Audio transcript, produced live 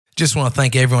Just want to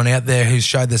thank everyone out there who's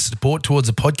showed their support towards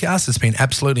the podcast. It's been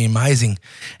absolutely amazing.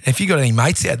 And if you've got any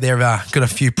mates out there who've got a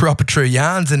few proper true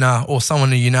yarns and or someone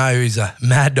who you know who's a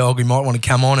mad dog who might want to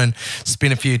come on and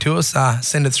spin a few to us,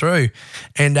 send it through.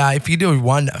 And if you do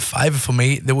one favour for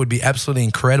me, that would be absolutely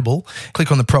incredible.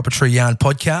 Click on the Proper True Yarn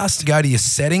podcast, go to your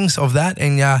settings of that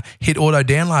and hit auto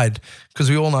download, because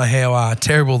we all know how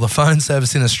terrible the phone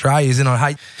service in Australia is, and I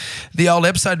hate the old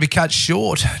episode be cut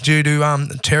short due to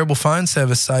terrible phone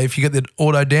service. So if you get the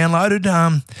auto downloaded,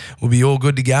 we'll be all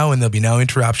good to go and there'll be no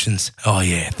interruptions. Oh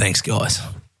yeah, thanks guys.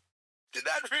 Did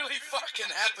that really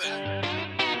fucking happen?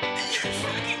 Are you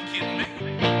fucking kidding me?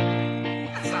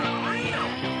 That's unreal.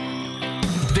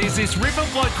 There's this river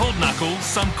bloke called Knuckles,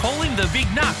 some call him the Big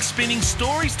Knuck, spinning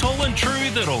stories tall and true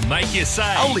that'll make you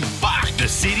say, Holy fuck. The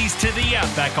cities to the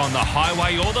outback, on the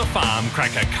highway or the farm,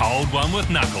 crack a cold one with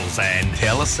Knuckles and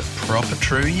Tell us a proper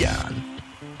true yarn.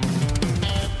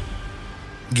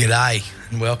 G'day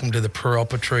and welcome to the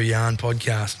Proper True Yarn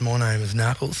podcast. My name is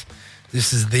Knuckles.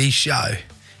 This is the show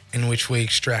in which we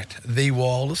extract the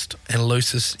wildest and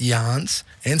loosest yarns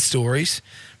and stories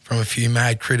from a few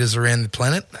mad critters around the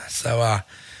planet. So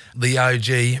the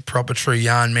OG Proper True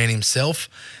Yarn man himself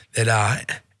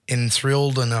that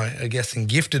enthralled and I guess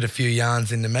gifted a few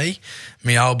yarns into me.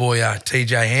 Me old boy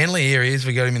TJ Hanley, here he is.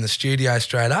 We got him in the studio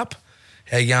straight up.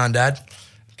 How you going, Dad?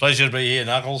 Pleasure to be here,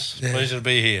 Knuckles. Yeah. Pleasure to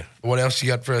be here. What else you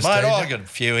got for us, Mate, TJ? I got a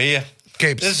few here.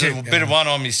 This is a bit of one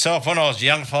on myself. When I was a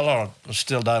young fella, I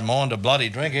still don't mind a bloody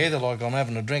drink either, like I'm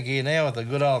having a drink here now with a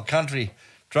good old country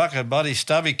trucker, buddy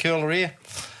Stubby Cooler here.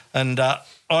 And I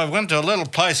went to a little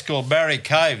place called Barry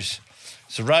Caves.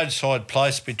 It's a roadside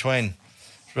place between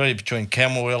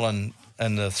Camberwell and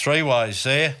the Three Ways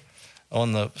there.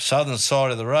 On the southern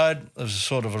side of the road, there's a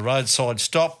sort of a roadside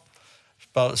stop.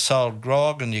 Sold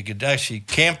grog and you could actually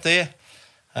camp there.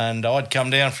 And I'd come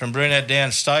down from Brunette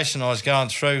Down Station. I was going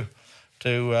through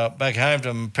to back home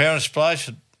to my parents' place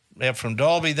out from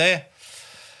Dalby there.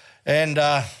 And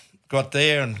got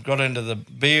there and got into the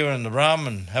beer and the rum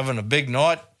and having a big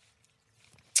night.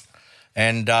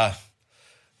 And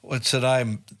what's the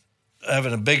name?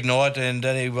 Having a big night. And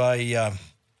anyway,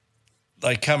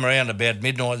 they come around about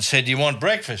midnight and said, "Do you want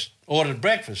breakfast?" Ordered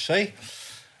breakfast, see?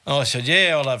 I said,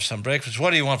 "Yeah, I'll have some breakfast." "What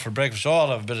do you want for breakfast?" "Oh,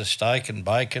 I'll have a bit of steak and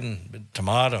bacon, a bit of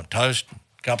tomato, toast,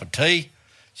 a cup of tea."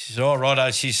 She said, "All righto."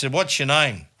 She said, "What's your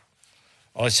name?"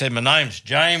 I said, "My name's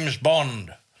James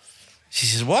Bond." She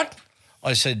says, "What?"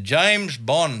 I said, "James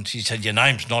Bond." She said, "Your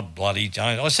name's not bloody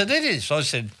James." I said, "It is." I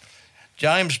said,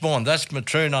 "James Bond, that's my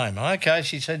true name." "Okay,"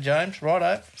 she said, "James,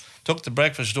 righto." Took the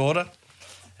breakfast order,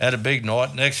 had a big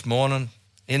night. Next morning,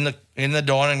 in the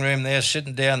dining room there,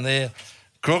 sitting down there,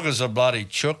 crook as a bloody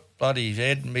chook, bloody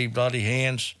head and me bloody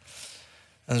hands.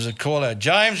 And there's a call out,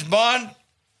 "James Bond,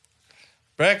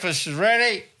 breakfast is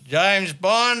ready. James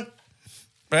Bond,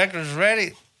 breakfast is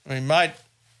ready." My mate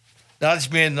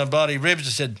nudged me in the bloody ribs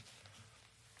and said,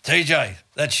 "TJ,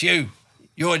 that's you.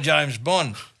 You're James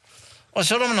Bond." I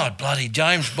said, "I'm not bloody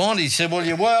James Bond." He said, "Well,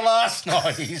 you were last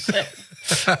night," he said.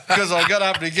 Because I got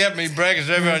up to get me breakfast,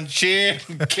 everyone cheered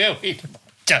and killed.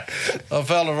 I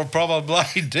felt like a proper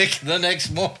bloody dick the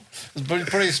next morning. I was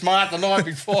pretty smart the night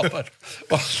before, but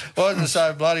wasn't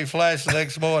so bloody flash the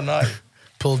next morning, no.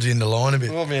 Pulled you into line a bit.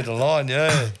 Pulled me into line,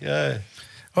 yeah.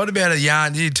 What about a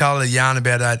yarn? You told a yarn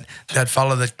about that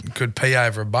fella that could pee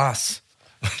over a bus.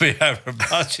 Pee over a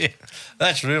bus, yeah.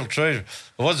 That's real true.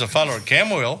 There was a fella at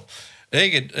Camberwell. He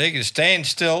could stand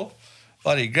still,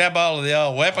 but he'd grab hold of the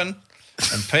old weapon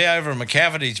and pee over a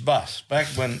McCafferty's bus back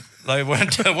when they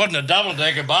weren't. It wasn't a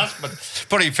double-decker bus, but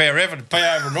pretty fair effort to pee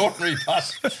over an ordinary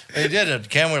bus. He did it at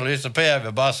Camberwell. He used to pee over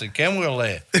a bus at Camberwell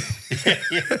there.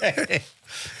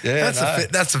 Yeah,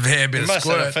 that's a fair bit of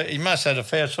squirt. He must have had a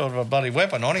fair sort of a bloody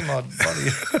weapon on him. I'd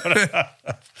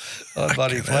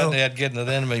bloody flattened out getting to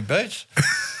the end of me boots.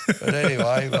 But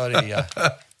anyway, bloody...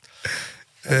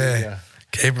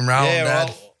 Keep him rolling, Dad.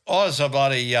 Well, I was a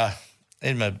bloody...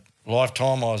 in my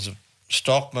lifetime, I was a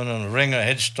stockman and a ringer,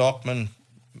 head stockman,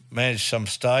 managed some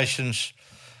stations.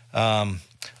 But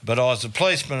I was a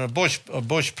policeman, a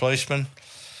bush policeman,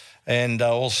 and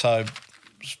also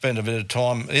spent a bit of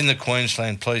time in the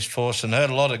Queensland Police Force and heard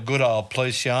a lot of good old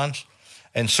police yarns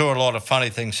and saw a lot of funny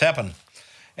things happen.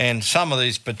 And some of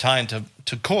these pertain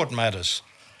to court matters.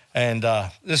 And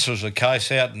this was a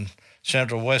case out in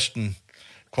central western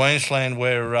Queensland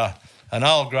where an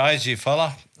old grazier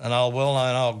fella, an old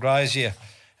well-known old grazier,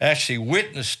 actually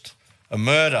witnessed a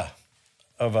murder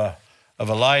of a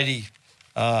lady.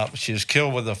 She was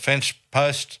killed with a fence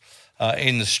post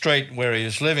in the street where he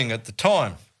was living at the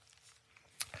time.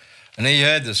 And he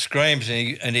heard the screams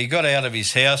and he got out of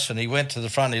his house and he went to the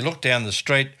front. He looked down the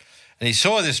street and he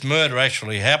saw this murder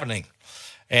actually happening.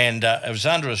 And it was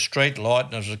under a street light,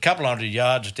 and it was a couple hundred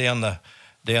yards down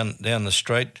the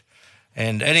street.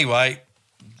 And anyway,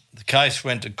 the case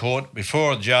went to court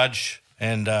before a judge,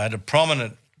 and had a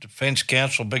prominent defence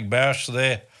counsel, big barrister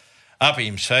there, up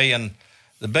him, see. And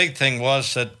the big thing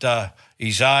was that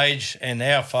his age and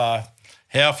how far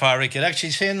he could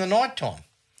actually see in the night time.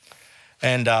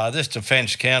 And this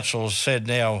defence counsel said,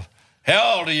 "Now,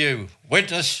 how old are you,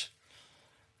 witness?"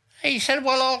 He said,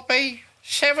 "Well, I'll be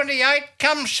 78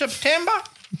 come September."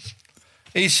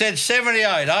 He said,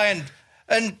 78, eh?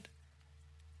 And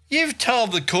you've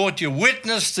told the court you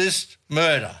witnessed this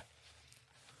murder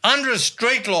under a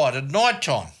street light at night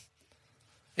time.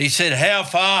 He said, "How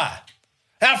far?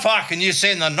 How far can you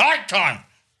see in the night time?"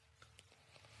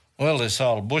 Well, this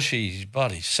old bushy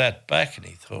buddy sat back and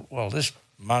he thought, well, this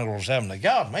mongrel's having a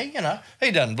go at me, you know.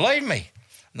 He doesn't believe me.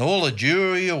 And all the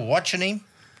jury are watching him.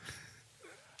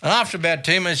 And after about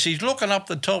 2 minutes, he's looking up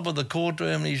the top of the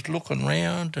courtroom and he's looking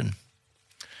round and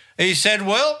he said,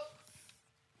 "Well,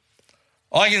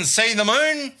 I can see the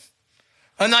moon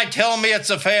and they tell me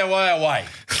it's a fair way away."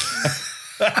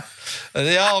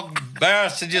 The old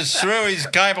barrister just threw his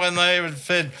cape in there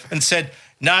and said,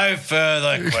 "No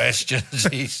further questions,"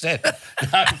 he said.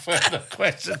 "No further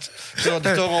questions." So it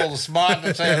took all the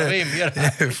smartness out of him, you know.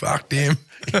 Yeah, fucked him.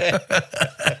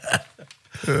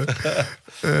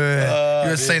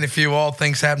 You've seen a few wild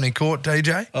things happen in court,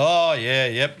 DJ? Oh, yeah,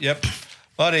 yep.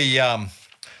 But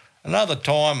another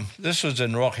time, this was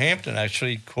in Rockhampton,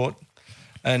 actually, court,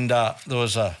 and there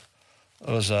was a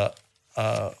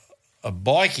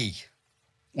bikie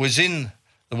was in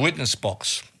the witness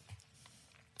box,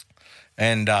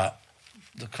 and the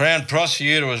Crown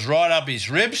prosecutor was right up his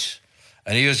ribs,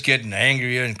 and he was getting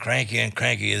angrier and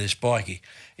crankier, this bikie.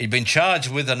 He'd been charged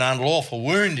with an unlawful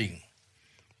wounding.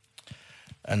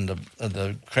 And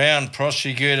the Crown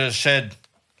prosecutor said,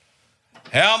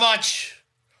 "How much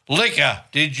liquor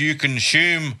did you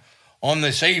consume on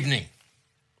this evening?"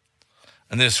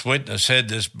 And this witness said,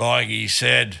 this bikie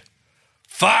said,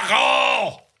 "Fuck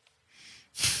all!"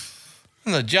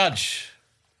 And the judge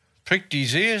pricked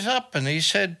his ears up and he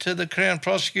said to the Crown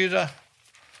prosecutor,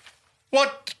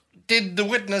 "What did the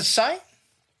witness say?"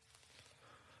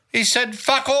 He said,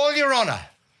 "Fuck all, Your Honour."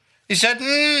 He said,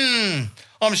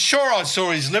 "I'm sure I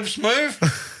saw his lips move."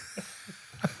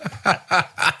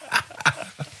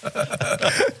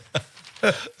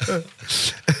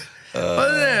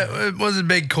 It was a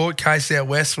big court case out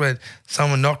west where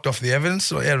someone knocked off the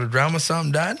evidence or out of a drum or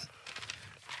something, Dad?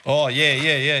 Oh,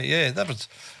 yeah.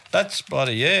 That's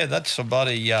somebody.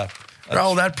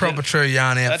 Roll that proper true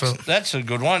yarn out for. That's a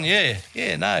good one, yeah.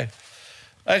 Yeah, no.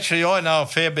 Actually, I know a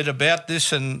fair bit about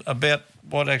this and about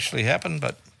what actually happened,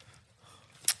 but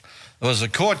there was a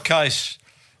court case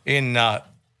in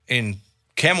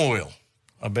Camberwell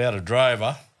about a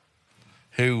drover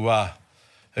who'd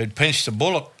pinched a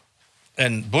bullock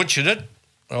and butchered it.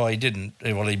 Oh, he didn't.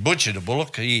 Well, he butchered a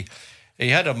bullock. He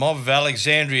had a mob of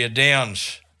Alexandria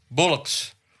Downs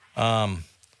bullocks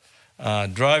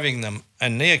driving them.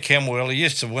 And near Camberwell, he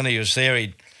used to, when he was there,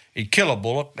 he'd kill a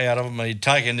bullock out of them and he'd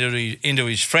take it into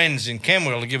his friends in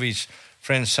Camberwell to give his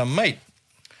friends some meat.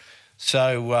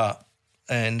 So,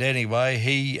 and anyway,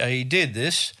 he did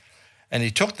this and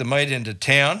he took the meat into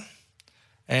town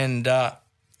and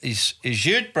his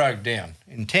ute broke down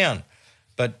in town.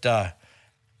 But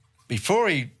before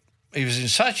he was in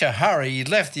such a hurry, he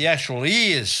left the actual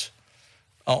ears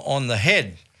on the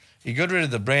head. He got rid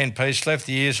of the brand piece, left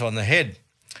the ears on the head.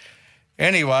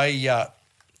 Anyway,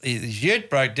 his ute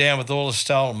broke down with all the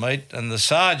stolen meat and the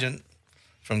sergeant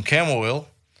from Camberwell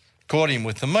caught him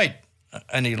with the meat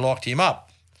and he locked him up.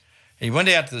 He went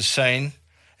out to the scene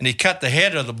and he cut the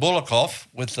head of the bullock off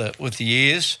with the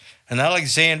ears, an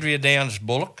Alexandria Downs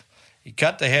bullock. He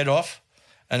cut the head off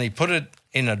and he put it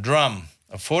in a drum,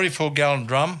 a 44-gallon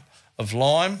drum of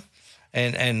lime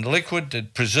and liquid to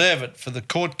preserve it for the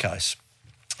court case.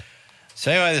 So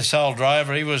anyway, this old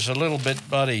drover, he was a little bit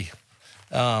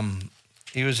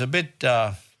he was a bit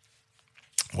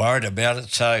worried about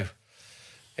it. So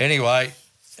anyway,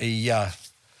 he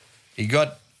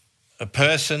got a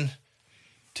person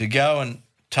to go and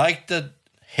take the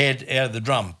head out of the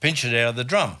drum, pinch it out of the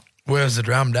drum. Where's the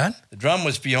drum, Dad? The drum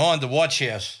was behind the watch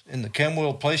house in the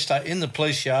Camberwell police station, in the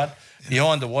police yard,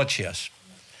 behind the watch house,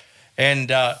 and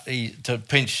to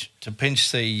pinch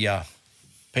the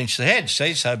head.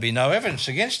 See, so there'd be no evidence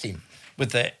against him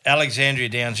with the Alexandria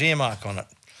Downs earmark on it.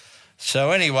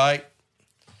 So anyway,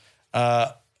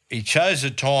 he chose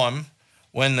a time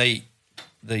when the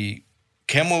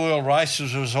Camberwell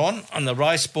races was on and the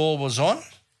race ball was on,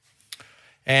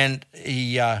 and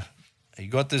he He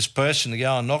got this person to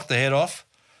go and knock the head off,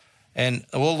 and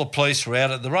all the police were out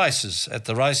at the races, at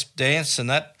the race dance and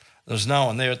that. There was no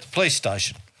one there at the police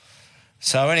station.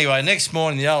 So anyway, next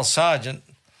morning the old sergeant,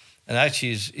 and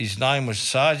actually his name was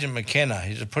Sergeant McKenna.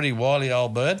 He's a pretty wily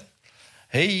old bird.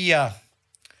 He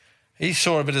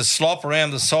saw a bit of slop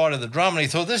around the side of the drum, and he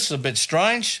thought, this is a bit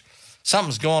strange.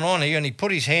 Something's going on here, and he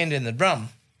put his hand in the drum,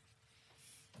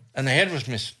 and the head was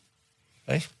missing.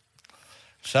 See?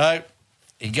 So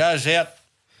he goes out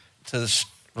to the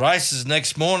races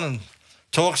next morning,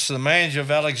 talks to the manager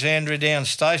of Alexandria Downs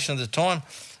Station at the time.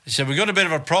 He said, we've got a bit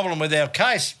of a problem with our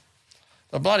case.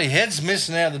 The bloody head's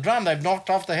missing out of the drum. They've knocked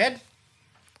off the head.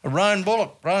 A roan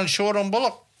bullock, roan short-on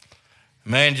bullock. The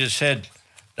manager said,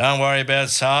 don't worry about it,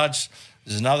 Sarge.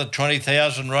 There's another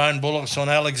 20,000 roan bullocks on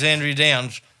Alexandria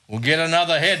Downs. We'll get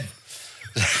another head.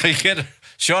 He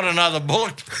shot another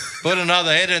bullock, put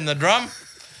another head in the drum,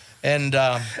 and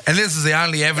this is the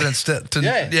only evidence to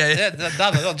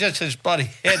nothing, just his bloody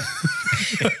head.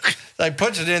 They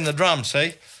put it in the drum,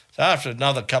 see. So after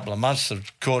another couple of months, the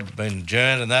court had been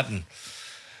adjourned and that, and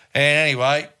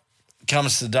anyway,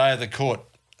 comes the day of the court,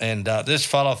 and this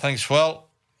fellow thinks, well,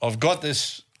 I've got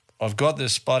this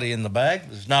body in the bag.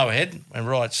 There's no head, and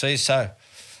right, see, so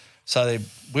they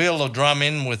wheel the drum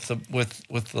in with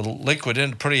the liquid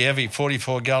in, pretty heavy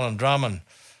 44-gallon drum, and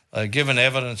they give an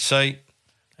evidence seat.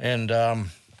 And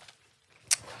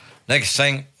next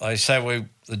thing they say,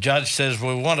 the judge says,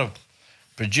 we want to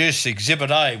produce Exhibit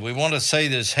A. We want to see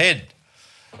this head.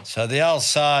 So the old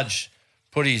Sarge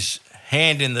put his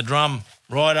hand in the drum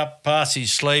right up past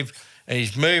his sleeve, and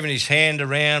he's moving his hand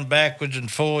around backwards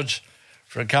and forwards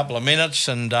for a couple of minutes,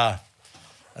 and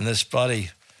this bloody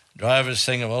drover's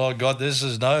thinking, well, God,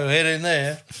 there's no head in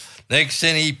there. Next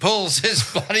thing he pulls his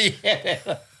bloody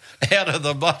head out of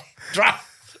the bloody drum.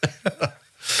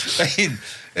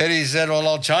 And he said, well,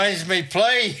 I'll change me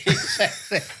plea.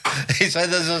 He said,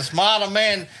 there's a smarter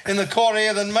man in the court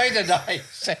here than me today.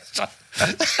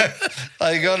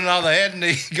 They got another head and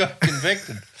he got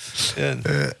convicted.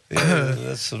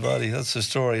 That's the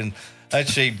story. And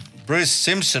actually, Bruce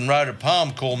Simpson wrote a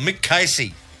poem called Mick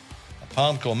Casey. A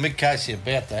poem called Mick Casey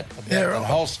about that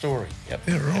whole story. Yep.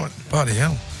 Yeah, right. Bloody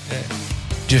hell. Yeah.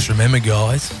 Just remember,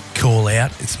 guys, call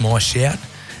out, it's my shout,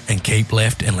 and keep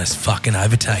left unless fucking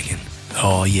overtaken.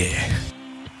 Oh, yeah.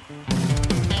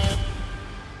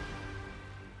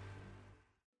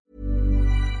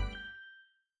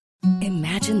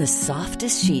 Imagine the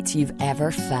softest sheets you've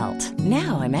ever felt.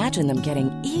 Now imagine them getting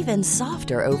even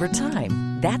softer over time.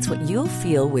 That's what you'll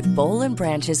feel with Boll &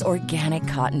 Branch's organic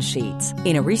cotton sheets.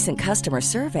 In a recent customer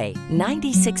survey,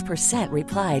 96%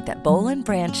 replied that Boll &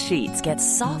 Branch sheets get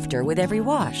softer with every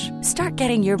wash. Start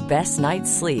getting your best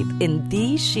night's sleep in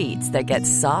these sheets that get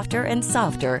softer and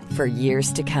softer for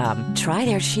years to come. Try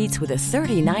their sheets with a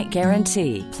 30-night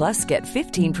guarantee. Plus, get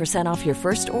 15% off your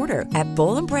first order at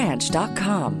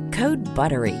bollandbranch.com. Code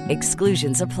BUTTERY.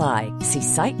 Exclusions apply. See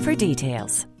site for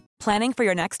details. Planning for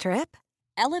your next trip?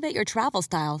 Elevate your travel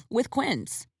style with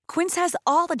Quince. Quince has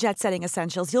all the jet-setting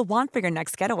essentials you'll want for your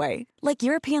next getaway, like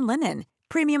European linen,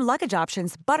 premium luggage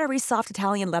options, buttery soft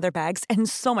Italian leather bags, and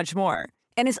so much more.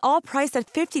 And is all priced at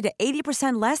 50 to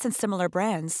 80% less than similar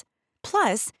brands.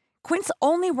 Plus, Quince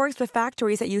only works with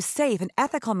factories that use safe and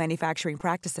ethical manufacturing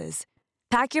practices.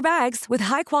 Pack your bags with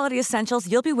high-quality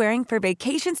essentials you'll be wearing for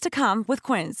vacations to come with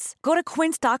Quince. Go to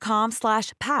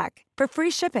quince.com/pack for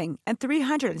free shipping and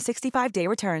 365-day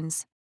returns.